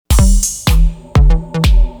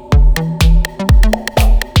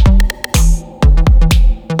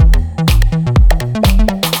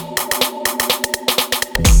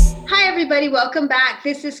welcome back.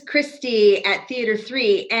 This is Christy at Theater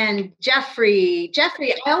 3 and Jeffrey.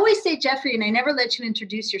 Jeffrey, I always say Jeffrey and I never let you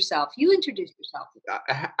introduce yourself. You introduce yourself.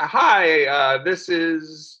 Hi, this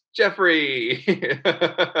is Jeffrey.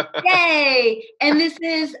 Yay! And this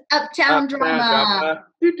is Uptown Drama.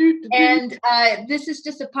 And this is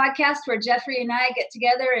just a podcast where Jeffrey and I get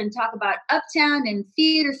together and talk about Uptown and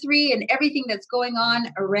Theater 3 and everything that's going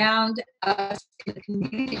on around us in the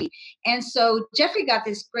community. And so Jeffrey got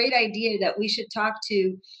this great idea that we should talk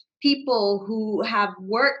to people who have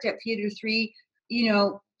worked at Theater 3,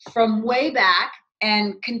 from way back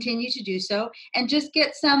and continue to do so, and just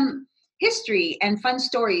get some history and fun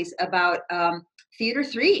stories about Theater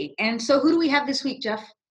 3. And so who do we have this week, Jeff?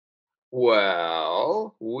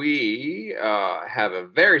 Well, we have a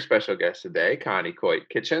very special guest today, Connie Coit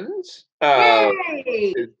Kitchens,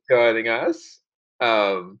 is joining us,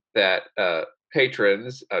 that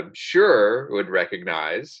patrons, I'm sure, would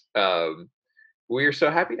recognize. We are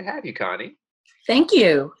so happy to have you, Connie. Thank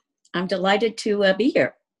you. I'm delighted to be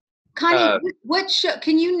here. Connie, what show?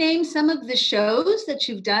 Can you name some of the shows that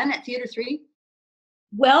you've done at Theater 3?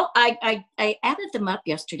 Well, I added them up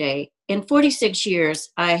yesterday. In 46 years,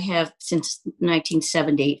 I have, since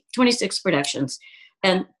 1970, 26 productions.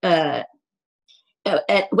 And,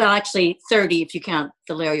 actually 30 if you count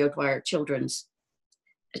the Larry O'Dwyer children's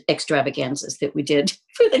extravaganzas that we did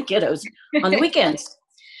for the kiddos on the weekends,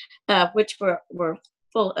 which were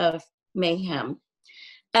full of mayhem.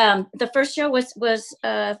 The first show was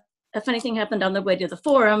a funny thing happened on the way to the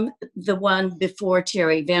Forum, the one before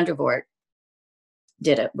Terry Vandervoort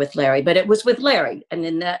did it with Larry, but it was with Larry. And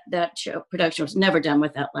then that show production was never done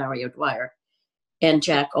without Larry O'Dwyer, and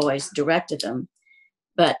Jack always directed them.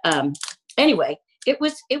 But anyway, it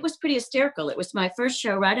was pretty hysterical. It was my first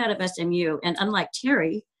show right out of SMU. And unlike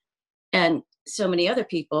Terry and so many other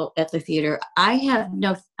people at the theater, I had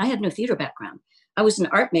no theater background. I was an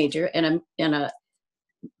art major and a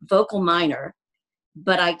vocal minor,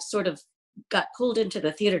 but I sort of got pulled into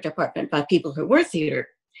the theater department by people who were theater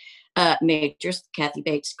majors, Kathy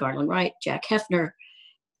Bates, Garland Wright, Jack Hefner.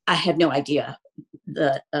 I had no idea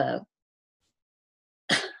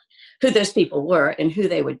who those people were and who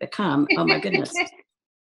they would become. Oh my goodness.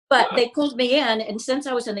 But they pulled me in, and since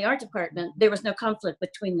I was in the art department, there was no conflict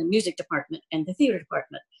between the music department and the theater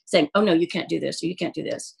department saying, oh no, you can't do this or you can't do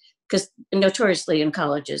this. Because notoriously in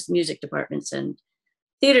colleges, music departments and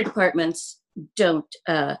theater departments don't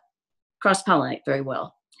cross-pollinate very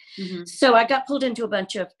well. Mm-hmm. So I got pulled into a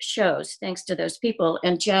bunch of shows thanks to those people.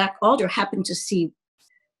 And Jack Alder happened to see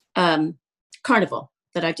Carnival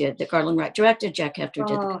that I did, that Garland Wright directed. Jack Hefner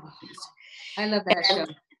did. I love that show.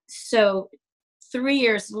 So 3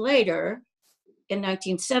 years later, in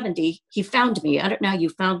 1970, he found me. I don't know how you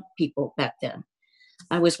found people back then.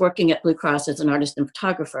 I was working at Blue Cross as an artist and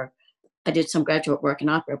photographer. I did some graduate work in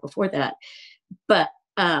opera before that. But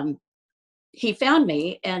he found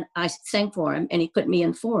me and I sang for him and he put me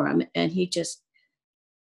in for him, and he just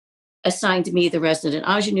assigned me the resident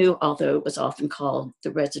ingenue, although it was often called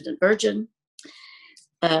the resident virgin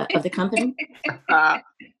of the company,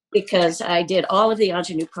 because I did all of the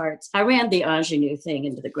ingenue parts. I ran the ingenue thing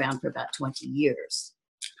into the ground for about 20 years.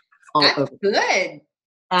 That's good.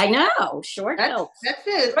 I know. Short helps. That's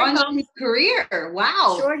his ingenue career.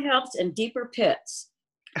 Wow. Short helps and deeper pits.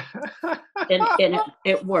 and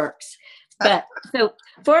it works. But so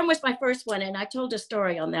Forum was my first one, and I told a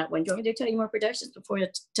story on that one. Do you want me to tell you more productions before I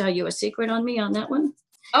tell you a secret on me on that one?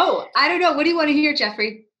 Oh, I don't know. What do you want to hear,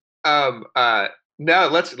 Jeffrey? No,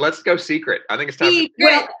 let's go secret. I think it's time.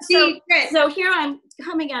 Secret. So here I'm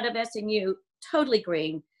coming out of SMU, totally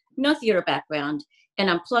green, no theater background, and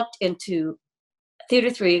I'm plucked into Theater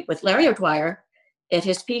 3 with Larry O'Dwyer at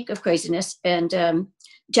his peak of craziness, and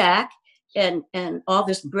Jack. And all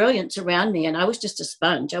this brilliance around me, and I was just a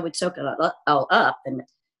sponge. I would soak it all up, and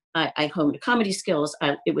I honed comedy skills.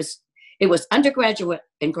 It was undergraduate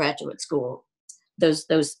and graduate school, those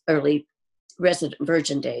early resident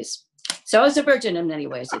virgin days. So I was a virgin in many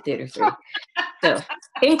ways at Theater 3, so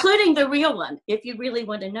including the real one, if you really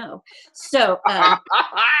want to know. So I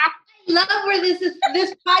love where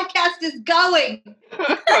this podcast is going.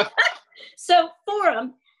 So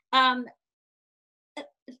Forum.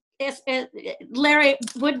 Larry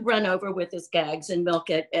would run over with his gags and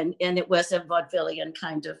milk it, and it was a vaudevillian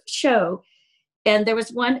kind of show. And there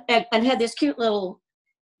was one, and had this cute little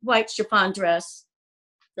white chiffon dress,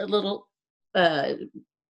 the little, not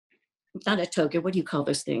a toga, what do you call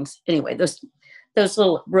those things? Anyway, those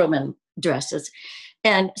little Roman dresses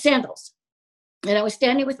and sandals. And I was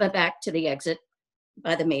standing with my back to the exit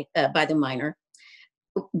by the minor,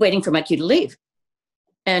 waiting for my cue to leave.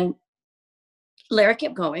 And Larry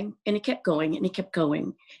kept going, and he kept going, and he kept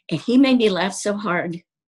going. And he made me laugh so hard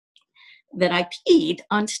that I peed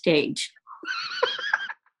on stage.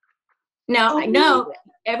 Now, I know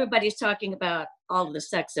everybody's talking about all of the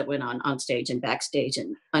sex that went on stage and backstage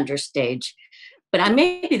and understage, but I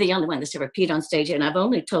may be the only one that's ever peed on stage, and I've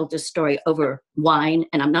only told this story over wine,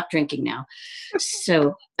 and I'm not drinking now.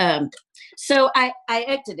 So I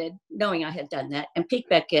exited knowing I had done that and peeked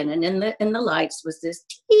back in, and in the lights was this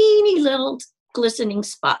teeny little glistening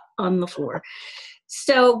spot on the floor.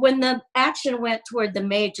 So when the action went toward the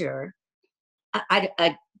major, I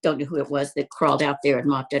don't know who it was that crawled out there and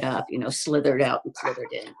mopped it up, slithered out and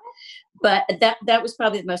slithered in. But that was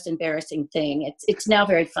probably the most embarrassing thing. It's now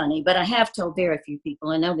very funny, but I have told very few people.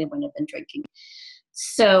 I know they wouldn't have been drinking.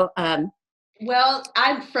 So, well,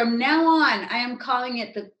 from now on, I am calling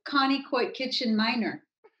it the Connie Coit Kitchen Minor.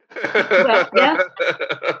 Well, yeah,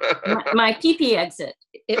 my pee-pee exit.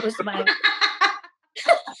 It was my.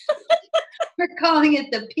 We're calling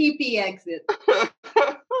it the pee-pee exit.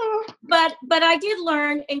 But I did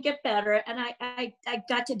learn and get better, and I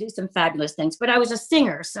got to do some fabulous things. But I was a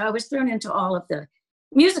singer, so I was thrown into all of the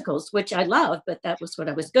musicals, which I loved, but that was what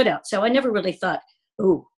I was good at. So I never really thought,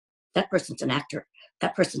 oh, that person's an actor.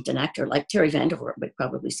 That person's an actor. Like Terry Vandervoort would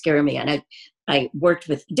probably scare me. And I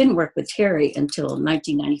didn't work with Terry until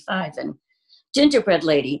 1995 and Gingerbread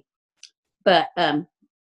Lady, but I've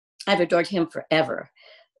adored him forever.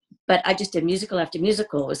 But I just did musical after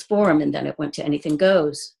musical. It was Forum, and then it went to Anything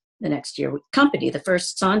Goes the next year with Company, the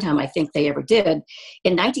first Sondheim I think they ever did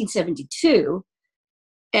in 1972.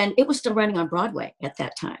 And it was still running on Broadway at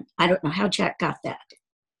that time. I don't know how Jack got that,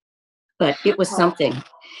 but it was something.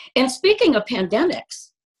 And speaking of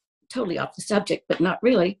pandemics, totally off the subject, but not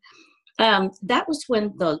really, that was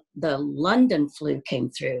when the London flu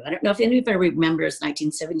came through. I don't know if anybody remembers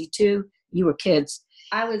 1972. You were kids.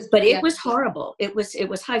 I was, but it was horrible. It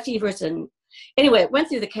was high fevers, and anyway, it went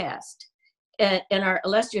through the cast. And our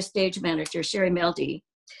illustrious stage manager, Sherry Meldy,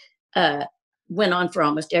 went on for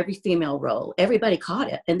almost every female role. Everybody caught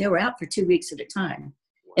it, and they were out for 2 weeks at a time.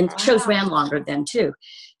 And shows ran longer then, too.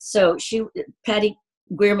 So Patty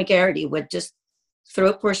Greer McGarity would just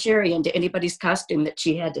throw poor Sherry into anybody's costume that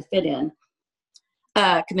she had to fit in.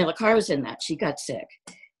 Camilla Carr was in that. She got sick.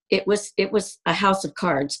 It was a house of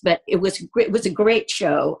cards, but it was a great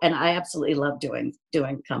show, and I absolutely loved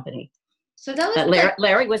doing Company. So that was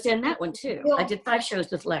Larry was in that one too. I did 5 shows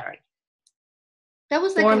with Larry. That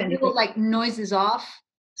was like a little like noises off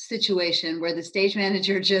situation where the stage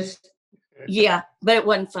manager just. Yeah, but it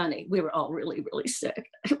wasn't funny. We were all really, really sick.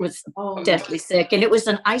 It was deathly sick, and it was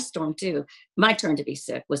an ice storm too. My turn to be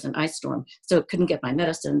sick was an ice storm, so I couldn't get my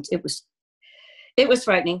medicines. It was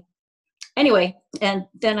frightening. Anyway, and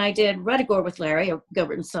then I did Ruddigore with Larry, or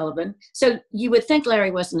Gilbert and Sullivan. So you would think Larry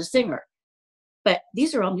wasn't a singer, but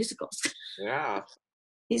these are all musicals. Yeah.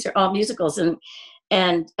 These are all musicals, and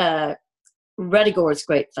Ruddigore is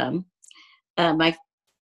great fun.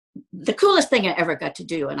 The coolest thing I ever got to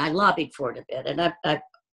do, and I lobbied for it a bit,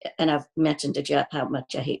 and I've mentioned to Jeff how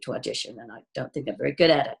much I hate to audition, and I don't think I'm very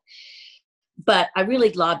good at it. But I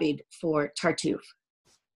really lobbied for Tartuffe.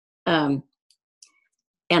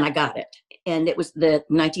 And I got it. And it was the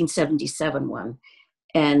 1977 one.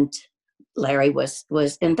 And Larry was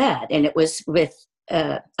in that. And it was with,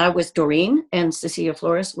 I was Doreen, and Cecilia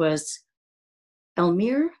Flores was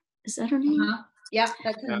Elmire. Is that her name? Uh-huh. Yeah,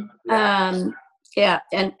 that's him. Yeah,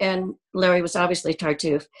 and Larry was obviously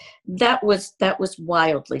Tartuffe. That was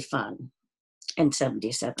wildly fun in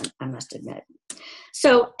 77, I must admit.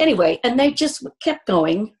 So anyway, and they just kept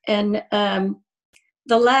going. And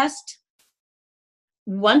the last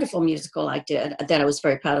wonderful musical I did that I was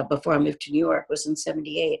very proud of before I moved to New York was in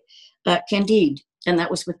 78, Candide, and that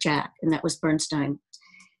was with Jack, and that was Bernstein.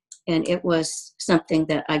 And it was something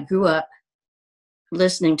that I grew up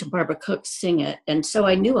listening to Barbara Cook sing it, and so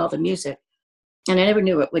I knew all the music, and I never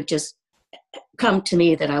knew it would just come to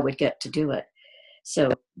me that I would get to do it.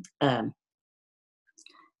 So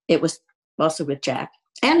it was also with Jack,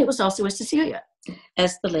 and it was also with Cecilia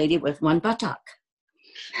as the lady with one buttock.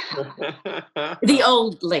 The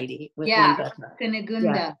old lady with one buttock.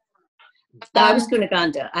 Kunigunda. Yeah. I was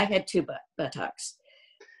Kunigunda. I had 2 buttocks.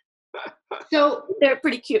 So they're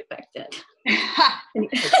pretty cute back then.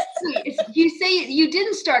 You say you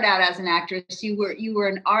didn't start out as an actress. You were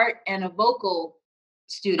an art and a vocal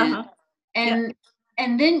student, Uh-huh. and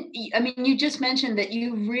then I mean you just mentioned that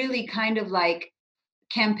you really kind of like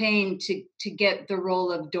campaigned to get the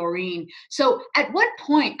role of Doreen. So at what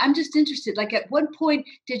point, I'm just interested, like at what point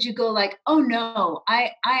did you go like, oh no,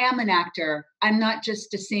 I am an actor. I'm not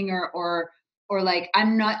just a singer, or like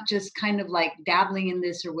I'm not just kind of like dabbling in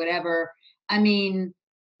this or whatever. I mean,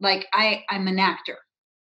 like I'm an actor.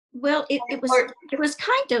 Well, it was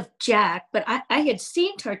kind of Jack, but I had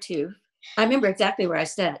seen Tartuffe. I remember exactly where I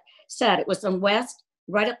sat. It was on West,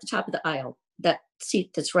 right up the top of the aisle, that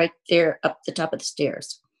seat that's right there up the top of the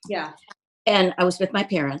stairs. Yeah. And I was with my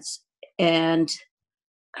parents, and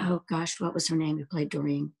oh gosh, what was her name who played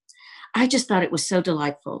Doreen? I just thought it was so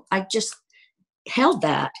delightful. I just held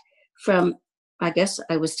that from, I guess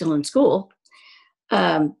I was still in school.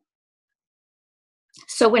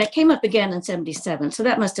 So when it came up again in 77, so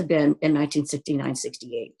that must have been in 1969,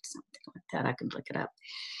 68, something like that. I can look it up.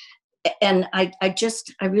 And I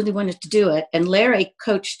really wanted to do it. And Larry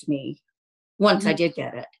coached me once I did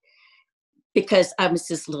get it, because I was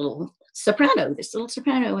this little soprano and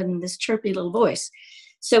this chirpy little voice.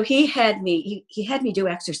 So he had me do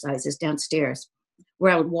exercises downstairs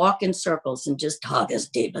where I would walk in circles and just talk as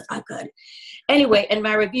deep as I could. Anyway, and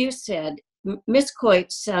my review said, Miss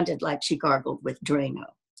Coit sounded like she gargled with Drano.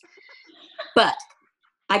 But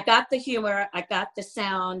I got the humor, I got the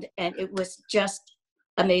sound, and it was just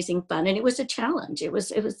amazing fun. And it was a challenge. It was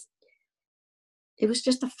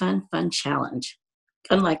just a fun challenge,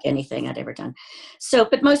 unlike anything I'd ever done. So,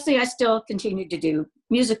 but mostly I still continued to do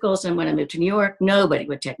musicals. And when I moved to New York, nobody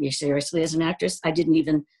would take me seriously as an actress. I didn't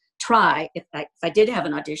even try. If I did have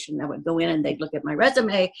an audition, I would go in and they'd look at my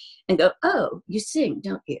resume and go, "Oh, you sing,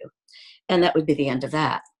 don't you?" And that would be the end of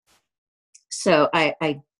that. So I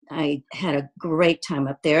had a great time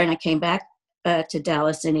up there, and I came back to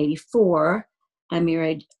Dallas in '84. I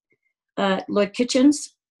married Lloyd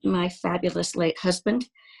Kitchens, my fabulous late husband,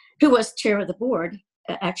 who was chair of the board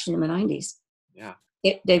actually in the '90s. Yeah.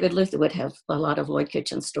 David Luther would have a lot of Lloyd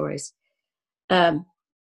Kitchens stories.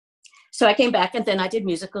 So I came back, and then I did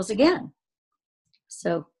musicals again.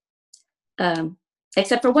 So,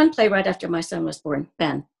 except for one play right after my son was born,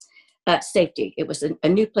 Ben. Safety. It was a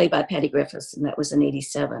new play by Patty Griffiths, and that was in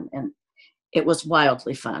 '87, and it was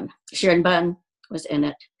wildly fun. Sharon Bunn was in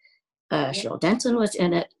it. Cheryl Denson was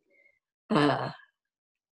in it.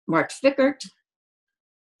 Mark Fickert,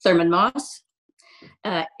 Thurman Moss.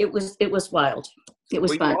 It was wild. It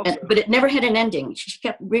was fun, but it never had an ending. She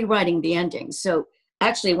kept rewriting the ending. So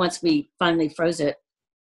actually, once we finally froze it,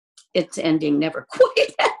 its ending never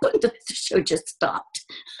quite happened. The show just stopped.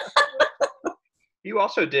 You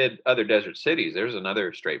also did Other Desert Cities. There's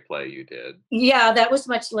another straight play you did. Yeah, that was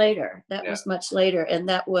much later. Was much later. And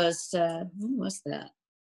that was, when was that?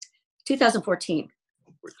 2014.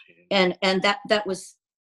 And that was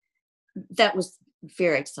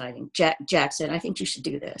very exciting. Jack said, "I think you should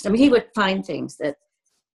do this." I mean, he would find things that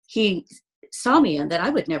he saw me in that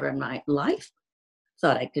I would never in my life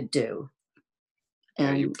thought I could do.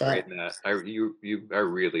 And you were great in that. I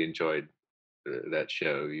really enjoyed that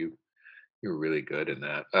show. You were really good in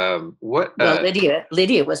that. Well,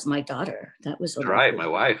 Lydia was my daughter. That was right. My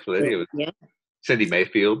wife, Lydia, was. Yeah. Cindy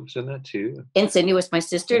Mayfield was in that too. And Cindy was my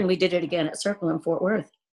sister, and we did it again at Circle in Fort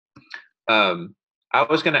Worth. I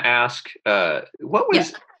was going to ask, what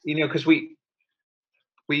was because we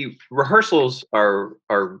rehearsals are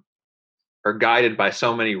guided by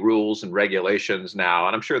so many rules and regulations now,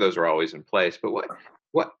 and I'm sure those are always in place. But what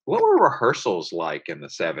were rehearsals like in the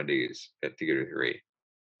 '70s at Theater 3?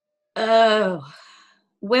 Oh,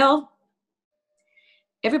 well,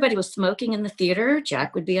 everybody was smoking in the theater.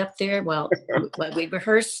 Jack would be up there while we'd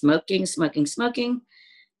rehearse, smoking.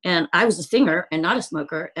 And I was a singer and not a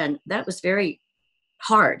smoker, and that was very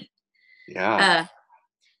hard. Yeah.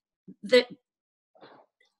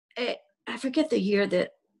 I forget the year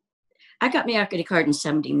that I got my equity card in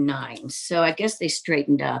 '79. So I guess they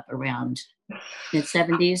straightened up around mid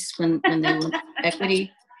 '70s when they were equity.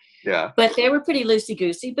 Yeah. But they were pretty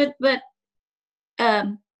loosey-goosey, but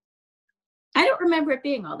I don't remember it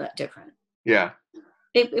being all that different. Yeah.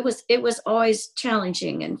 It was always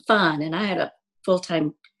challenging and fun, and I had a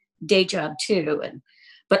full-time day job too,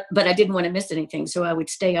 but I didn't want to miss anything, so I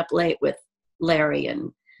would stay up late with Larry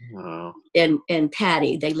and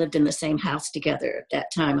Patty. They lived in the same house together at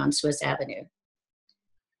that time on Swiss Avenue.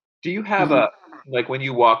 Do you have like when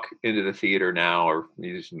you walk into the theater now, or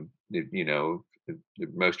the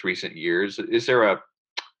most recent years,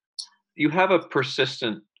 you have a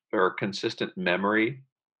persistent or consistent memory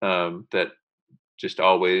that just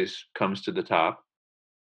always comes to the top?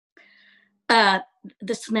 The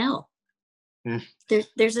smell.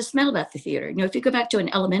 There's a smell about the theater. If you go back to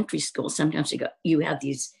an elementary school, sometimes you have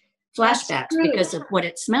these flashbacks because of what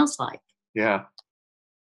it smells like. Yeah.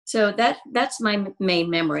 So that's my main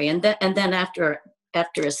memory, and then after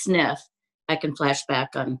a sniff, I can flash back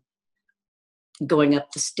on going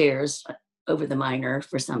up the stairs over the minor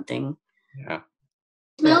for something. Yeah.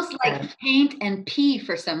 Smells smells like paint and pee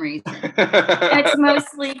for some reason. It's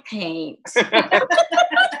mostly paint.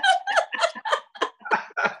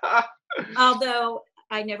 Although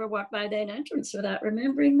I never walked by that entrance without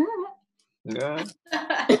remembering that.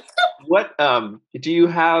 Yeah. What do you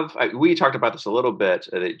have? We talked about this a little bit.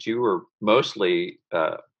 That you were mostly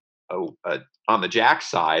on the Jack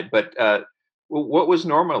side, but what was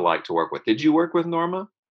Norma like to work with? Did you work with Norma?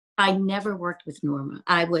 I never worked with Norma.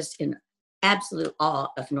 I was in absolute awe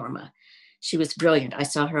of Norma. She was brilliant. I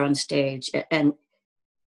saw her on stage, and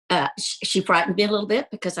she frightened me a little bit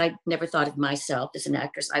because I never thought of myself as an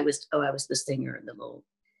actress. I was the singer and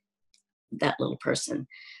that little person.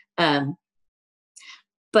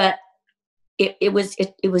 But it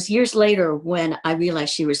was years later when I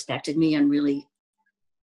realized she respected me and really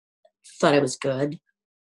thought I was good,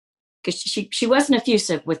 because she wasn't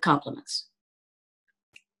effusive with compliments,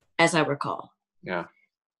 as I recall. Yeah.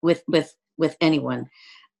 With anyone,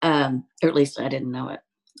 or at least I didn't know it.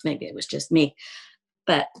 Maybe it was just me,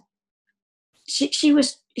 but she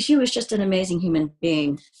was just an amazing human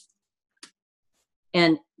being.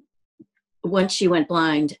 And once she went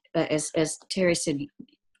blind, as Terry said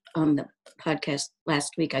on the podcast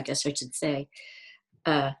last week, I guess I should say,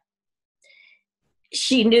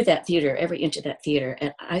 she knew that theater, every inch of that theater.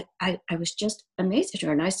 And I was just amazed at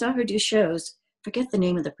her. And I saw her do shows, forget the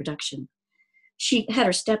name of the production. She had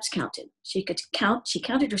her steps counted. She could count, she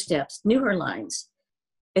counted her steps, knew her lines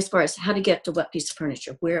as far as how to get to what piece of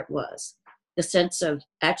furniture, where it was. The sense of,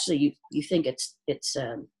 actually, you think it's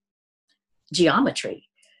geometry,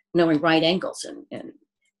 knowing right angles, and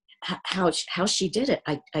how she did it,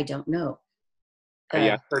 I don't know.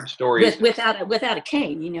 Yeah, I've heard stories without a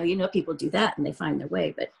cane. You know people do that and they find their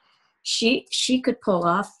way, but she could pull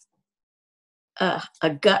off a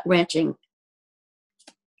gut wrenching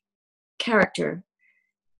character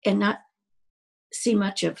and not see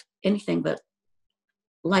much of anything but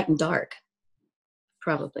light and dark,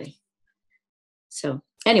 probably. So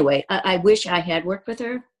anyway, I wish I had worked with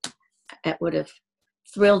her. It would have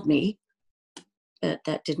thrilled me, but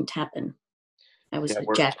that didn't happen. I was a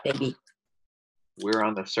Jack baby. We're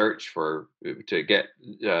on the search to get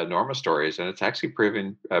Norma stories, and it's actually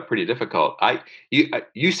proven pretty difficult.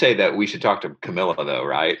 You say that we should talk to Camilla, though,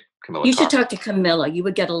 right? Camilla. You should talk to Camilla. You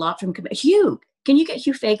would get a lot from Camilla. Hugh, can you get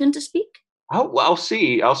Hugh Fagan to speak? Oh, well, I'll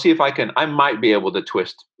see. I'll see if I can. I might be able to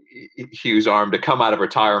twist Hugh's arm to come out of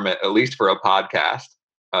retirement, at least for a podcast.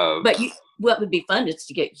 But what would be fun is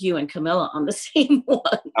to get Hugh and Camilla on the same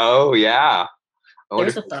one. Oh yeah,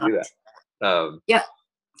 there's a thought. Yeah,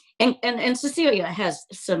 and Cecilia has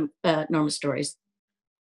some Norma stories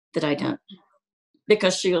that I don't,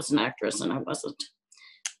 because she was an actress and I wasn't,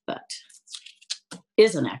 but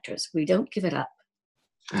is an actress. We don't give it up.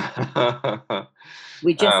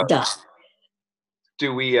 We just die.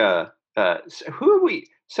 Do we? Who are we?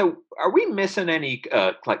 So, are we missing any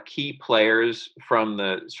like key players from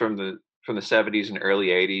the 70s and early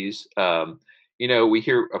 80s? We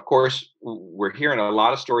hear, of course, we're hearing a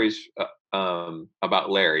lot of stories about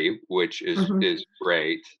Larry, which is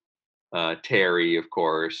great. Terry, of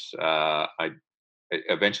course.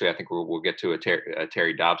 Eventually, I think we'll get to a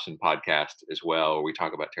Terry Dobson podcast as well, where we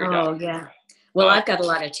talk about Terry Dobson. Oh yeah. Well, I've got a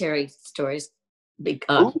lot of Terry stories,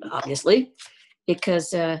 obviously,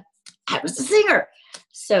 because I was a singer.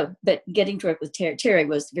 So, but getting to work with Terry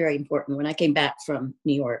was very important. When I came back from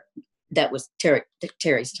New York, that was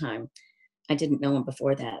Terry's time. I didn't know him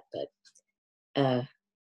before that, but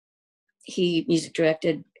he music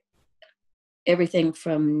directed everything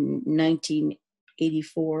from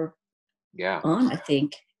 1984 on, I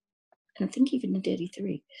think even into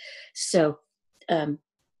 83. So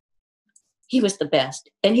he was the best,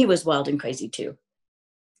 and he was wild and crazy too,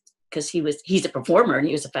 because he's a performer and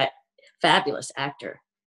he was a fabulous actor,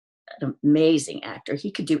 an amazing actor.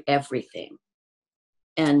 He could do everything.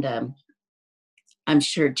 And I'm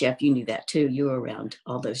sure, Jeff, you knew that too. You were around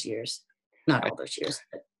all those years. Not all those years,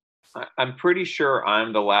 but I'm pretty sure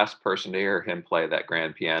I'm the last person to hear him play that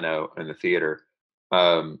grand piano in the theater.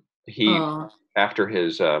 After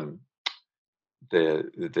his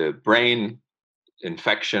the brain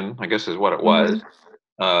infection, I guess is what it was.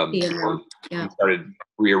 He started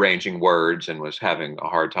rearranging words and was having a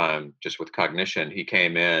hard time just with cognition. He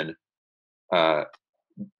came in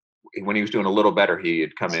when he was doing a little better. He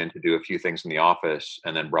had come in to do a few things in the office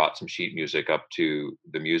and then brought some sheet music up to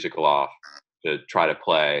the music loft to try to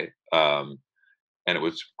play. And it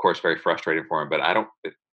was, of course, very frustrating for him. But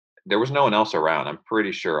there was no one else around. I'm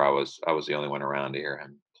pretty sure I was the only one around to hear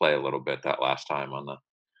him play a little bit that last time on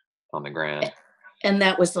the grand. And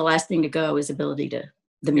that was the last thing to go. His ability to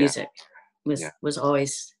the music was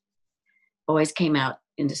always came out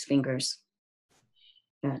in his fingers.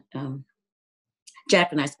 But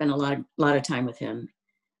Jack and I spent a lot of time with him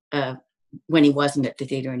when he wasn't at the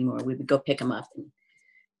theater anymore. We would go pick him up and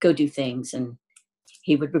go do things, and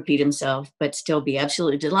he would repeat himself, but still be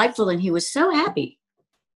absolutely delightful. And he was so happy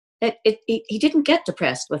that he didn't get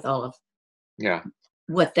depressed with all of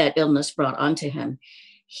what that illness brought onto him.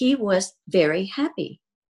 He was very happy.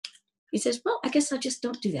 He says, well, I guess I just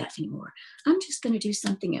don't do that anymore. I'm just going to do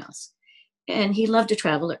something else. And he loved to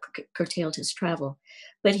travel. It curtailed his travel,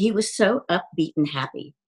 but he was so upbeat and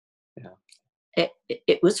happy. Yeah.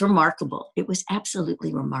 It was remarkable. It was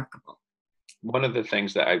absolutely remarkable. One of the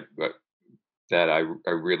things that I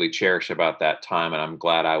really cherish about that time, and I'm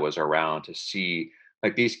glad I was around to see,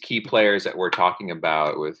 like, these key players that we're talking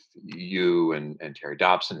about with you and Terry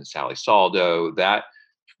Dobson and Sally Saldo, that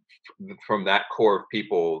from that core of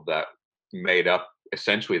people that made up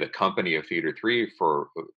essentially the company of Theater 3 for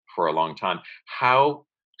a long time, how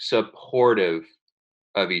supportive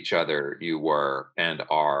of each other you were and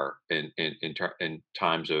are in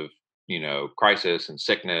times of, crisis and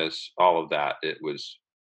sickness, all of that. It was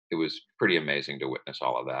pretty amazing to witness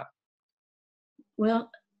all of that.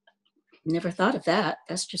 Well, never thought of that.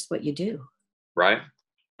 That's just what you do. Right.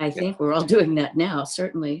 I think we're all doing that now,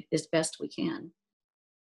 certainly as best we can.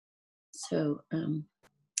 So,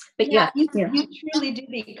 but you truly do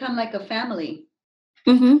become like a family.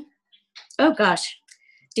 Mm-hmm. Oh gosh,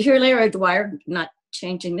 to hear Larry O'Dwyer, not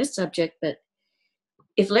changing this subject, but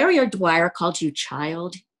if Larry O'Dwyer called you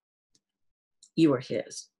child, you were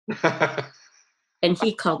his. And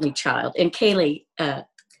he called me child. And Kaylee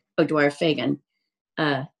O'Dwyer Fagan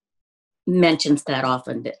mentions that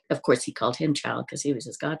often. That, of course, he called him child because he was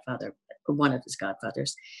his godfather, or one of his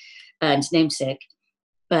godfathers, and his namesake.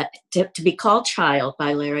 But to be called child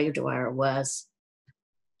by Larry O'Dwyer was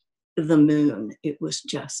the moon. It was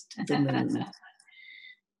just the moon.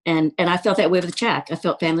 And I felt that way with Jack. I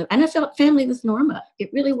felt family, and I felt family with Norma.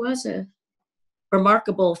 It really was a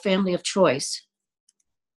remarkable family of choice.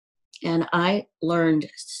 And I learned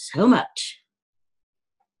so much.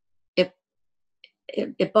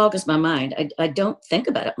 It boggles my mind. I don't think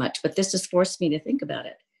about it much, but this has forced me to think about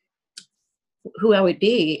it. Who I would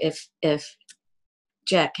be if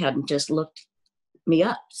Jack hadn't just looked me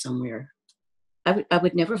up somewhere. I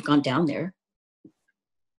would never have gone down there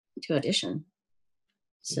to audition.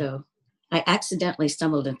 So I accidentally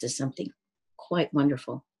stumbled into something quite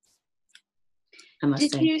wonderful, I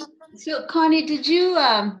must say. So Connie, did you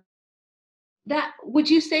would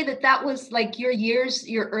you say that was like your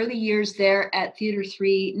early years there at Theater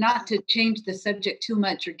 3, not to change the subject too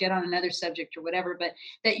much or get on another subject or whatever, but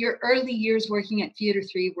that your early years working at Theater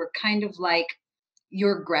 3 were kind of like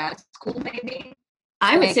your grad school, maybe?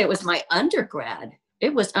 I would say it was my undergrad.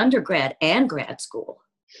 It was undergrad and grad school.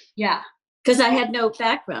 Yeah. Because I had no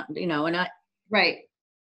background, and I. Right.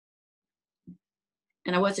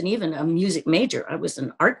 And I wasn't even a music major. I was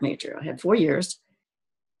an art major. I had 4 years,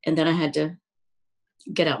 and then I had to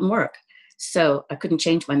get out and work. So I couldn't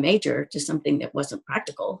change my major to something that wasn't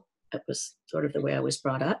practical. That was sort of the way I was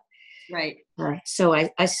brought up. Right. So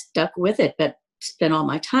I stuck with it, but spent all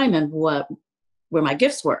my time in where my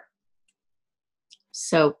gifts were.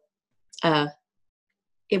 So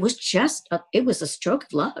it was a stroke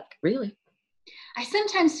of luck, really. I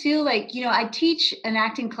sometimes feel like, I teach an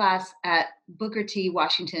acting class at Booker T.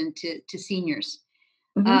 Washington to seniors.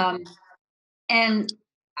 Mm-hmm. And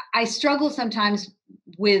I struggle sometimes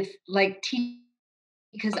with like teaching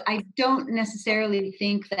because I don't necessarily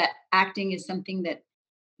think that acting is something that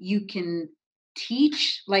you can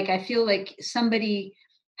teach. Like, I feel like somebody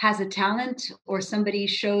has a talent or somebody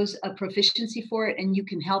shows a proficiency for it and you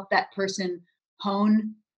can help that person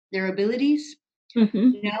hone their abilities,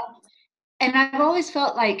 mm-hmm. And I've always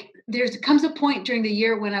felt like comes a point during the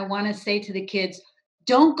year when I want to say to the kids,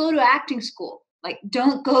 don't go to acting school. Like,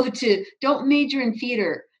 don't major in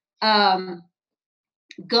theater.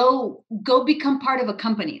 Go become part of a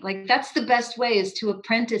company. Like, that's the best way, is to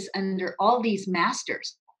apprentice under all these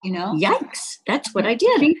masters, Yikes. That's what I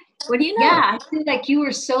did. What do you know? Yeah. I feel like you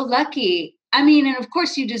were so lucky. I mean, and of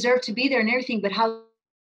course you deserve to be there and everything, but how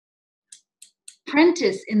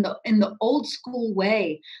apprentice in the old school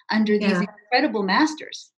way under these incredible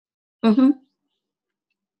masters. Mm-hmm.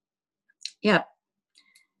 Yeah.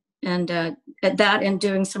 And at that and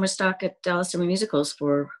doing summer stock at Dallas Summer Musicals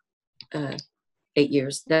for 8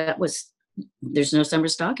 years. There's no summer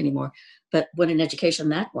stock anymore, but what an education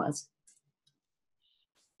that was.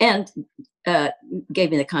 And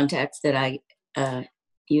gave me the contacts that I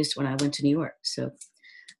used when I went to New York. So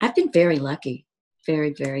I've been very lucky,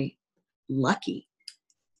 very, very lucky.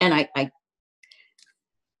 And I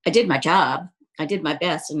did my job. I did my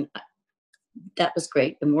best, and that was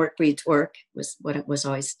great. And work breeds work was what it was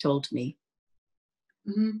always told to me.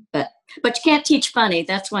 Mm-hmm. But you can't teach funny.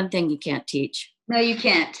 That's one thing you can't teach. No, you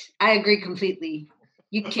can't. I agree completely.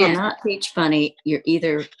 You You can't. cannot teach funny. You're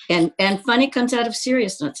either and funny comes out of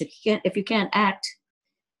seriousness. If you can't act,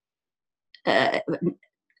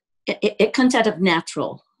 it comes out of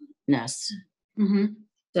naturalness. Mm-hmm.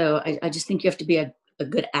 So I just think you have to be a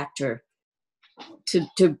good actor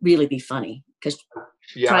to really be funny, because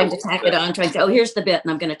trying to tack it on, trying to say, oh, here's the bit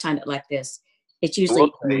and I'm going to time it like this, it's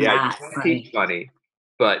usually not funny.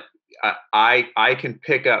 But I can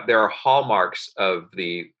pick up, there are hallmarks of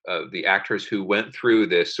the Uh-huh. actors who went through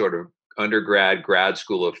this sort of grad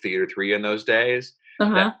school of Theater 3 in those days.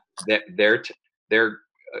 Uh-huh. That they're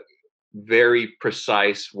very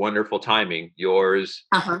precise, wonderful timing. Yours,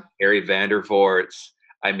 Uh-huh. Harry Vandervoort's.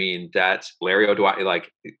 I mean, that's Larry O'Dwyer.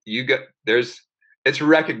 Like, it's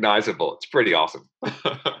recognizable. It's pretty awesome.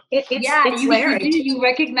 It's Larry. You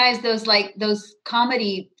recognize those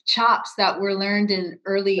comedy chops that were learned in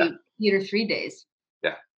early Theater 3 days.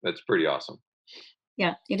 Yeah, that's pretty awesome.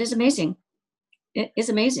 Yeah, it is amazing. It is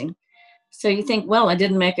amazing. So you think, well, I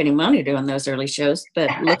didn't make any money doing those early shows, but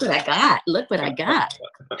look what I got. Look what I got.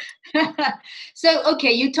 So,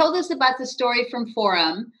 okay, you told us about the story from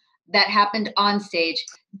Forum that happened on stage.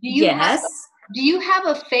 Do you have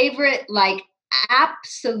a favorite, like,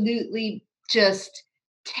 absolutely just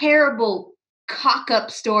terrible cock-up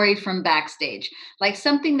story from backstage? Like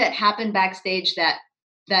something that happened backstage that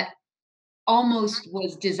almost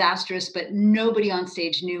was disastrous, but nobody on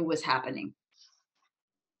stage knew was happening.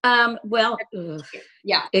 Well,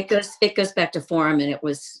 yeah, it goes back to Forum, and it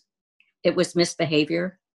was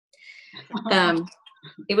misbehavior.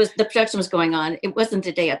 It was, the production was going on. It wasn't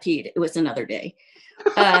the day I peed. It was another day.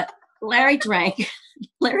 Larry drank.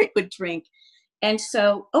 Larry would drink, and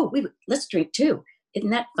so let's drink too. Isn't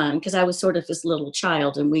that fun? Because I was sort of this little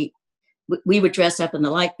child, and we would dress up in the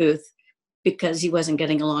light booth because he wasn't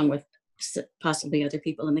getting along with possibly other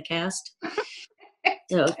people in the cast.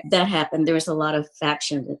 So that happened. There was a lot of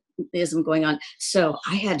factionism going on. So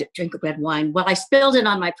I had to drink a red wine. Well, I spilled it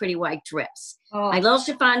on my pretty white dress, my little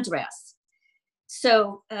chiffon dress.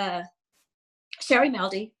 So Sherry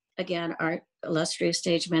Meldy, again, our illustrious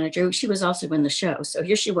stage manager, she was also in the show. So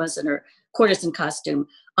here she was in her courtesan costume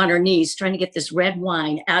on her knees trying to get this red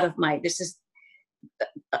wine out of this is,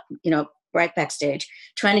 right backstage,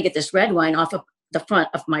 trying to get this red wine off of the front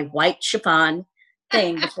of my white chiffon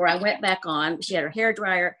thing before I went back on. She had her hair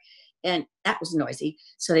dryer, and that was noisy.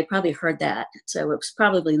 So they probably heard that. So it was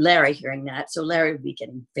probably Larry hearing that. So Larry would be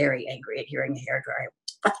getting very angry at hearing a hair dryer.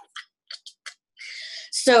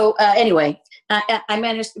 So anyway, I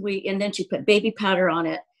managed, and then she put baby powder on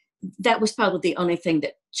it. That was probably the only thing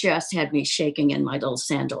that just had me shaking in my little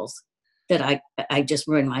sandals, that I just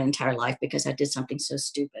ruined my entire life because I did something so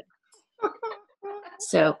stupid.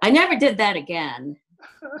 So I never did that again.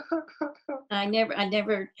 I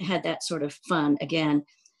never had that sort of fun again.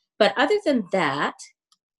 But other than that,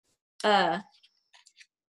 but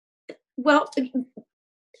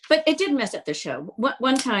it did mess up the show.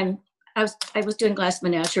 One time I was doing Glass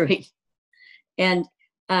Menagerie, and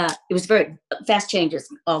it was very fast changes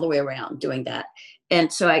all the way around doing that.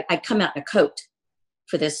 And so I come out in a coat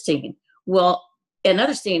for this scene. Well,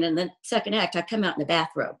 another scene in the second act, I come out in a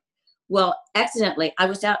bathrobe. Well, accidentally, I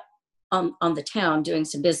was out on the town doing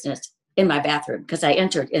some business in my bathroom because I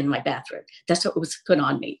entered in my bathroom. That's what was put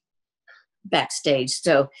on me backstage.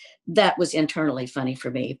 So that was internally funny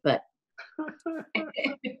for me. But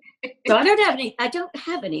so I don't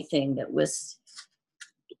have anything that was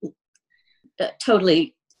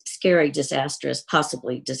totally scary, disastrous,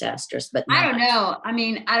 possibly disastrous, but not. I don't know. I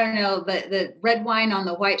mean, I don't know. The red wine on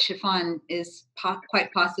the white chiffon is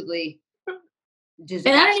quite possibly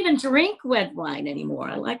disastrous. And I don't even drink red wine anymore.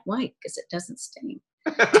 I like white because it doesn't stain.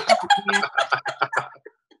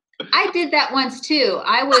 I did that once too.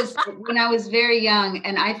 When I was very young,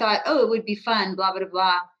 and I thought, it would be fun, blah, blah,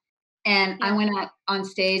 blah. And I went out on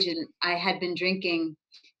stage, and I had been drinking,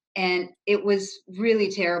 and it was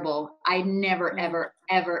really terrible. I never, ever,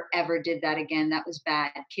 ever, ever did that again. That was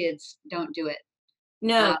bad. Kids, don't do it.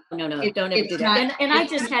 No, don't ever do that. And I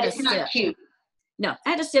just had a sip. Not cute. No,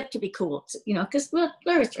 I had a sip to be cool, because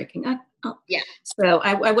Larry's drinking. Yeah. So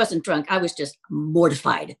I wasn't drunk. I was just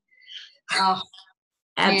mortified. Oh,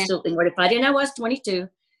 absolutely mortified. And I was 22.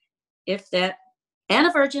 And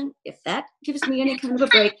a virgin, if that gives me any kind of a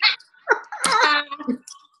break.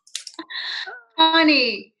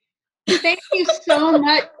 Honey, thank you so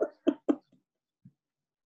much.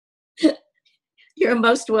 You're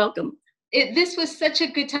most welcome. This was such a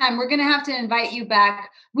good time. We're going to have to invite you back.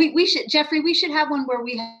 We should, Jeffrey, we should have one where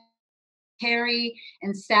we have Harry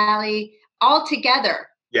and Sally all together.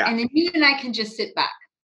 Yeah. And then you and I can just sit back.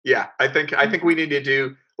 Yeah. I think we need to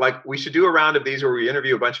do, like, we should do a round of these where we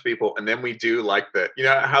interview a bunch of people, and then we do like we'll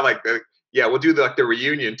do the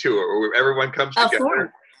reunion tour where everyone comes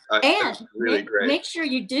together. And really great. Make sure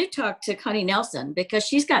you do talk to Connie Nelson, because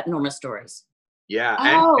she's got Norma stories. Yeah,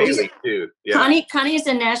 and Haley too. Yeah. Connie is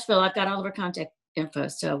in Nashville. I've got all of her contact info.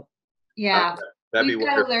 So yeah, that'd be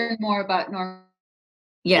wonderful. We've got to learn more about Norma.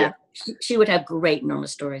 Yeah. She would have great Norma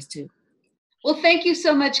stories too. Well, thank you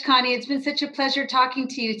so much, Connie. It's been such a pleasure talking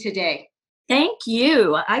to you today. Thank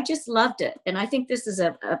you. I just loved it, and I think this is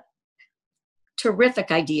a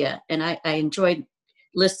terrific idea. And I enjoyed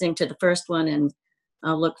listening to the first one, and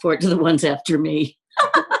I'll look forward to the ones after me.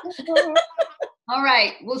 All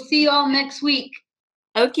right. We'll see you all next week.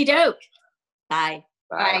 Okie doke. Bye.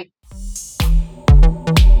 Bye. Bye.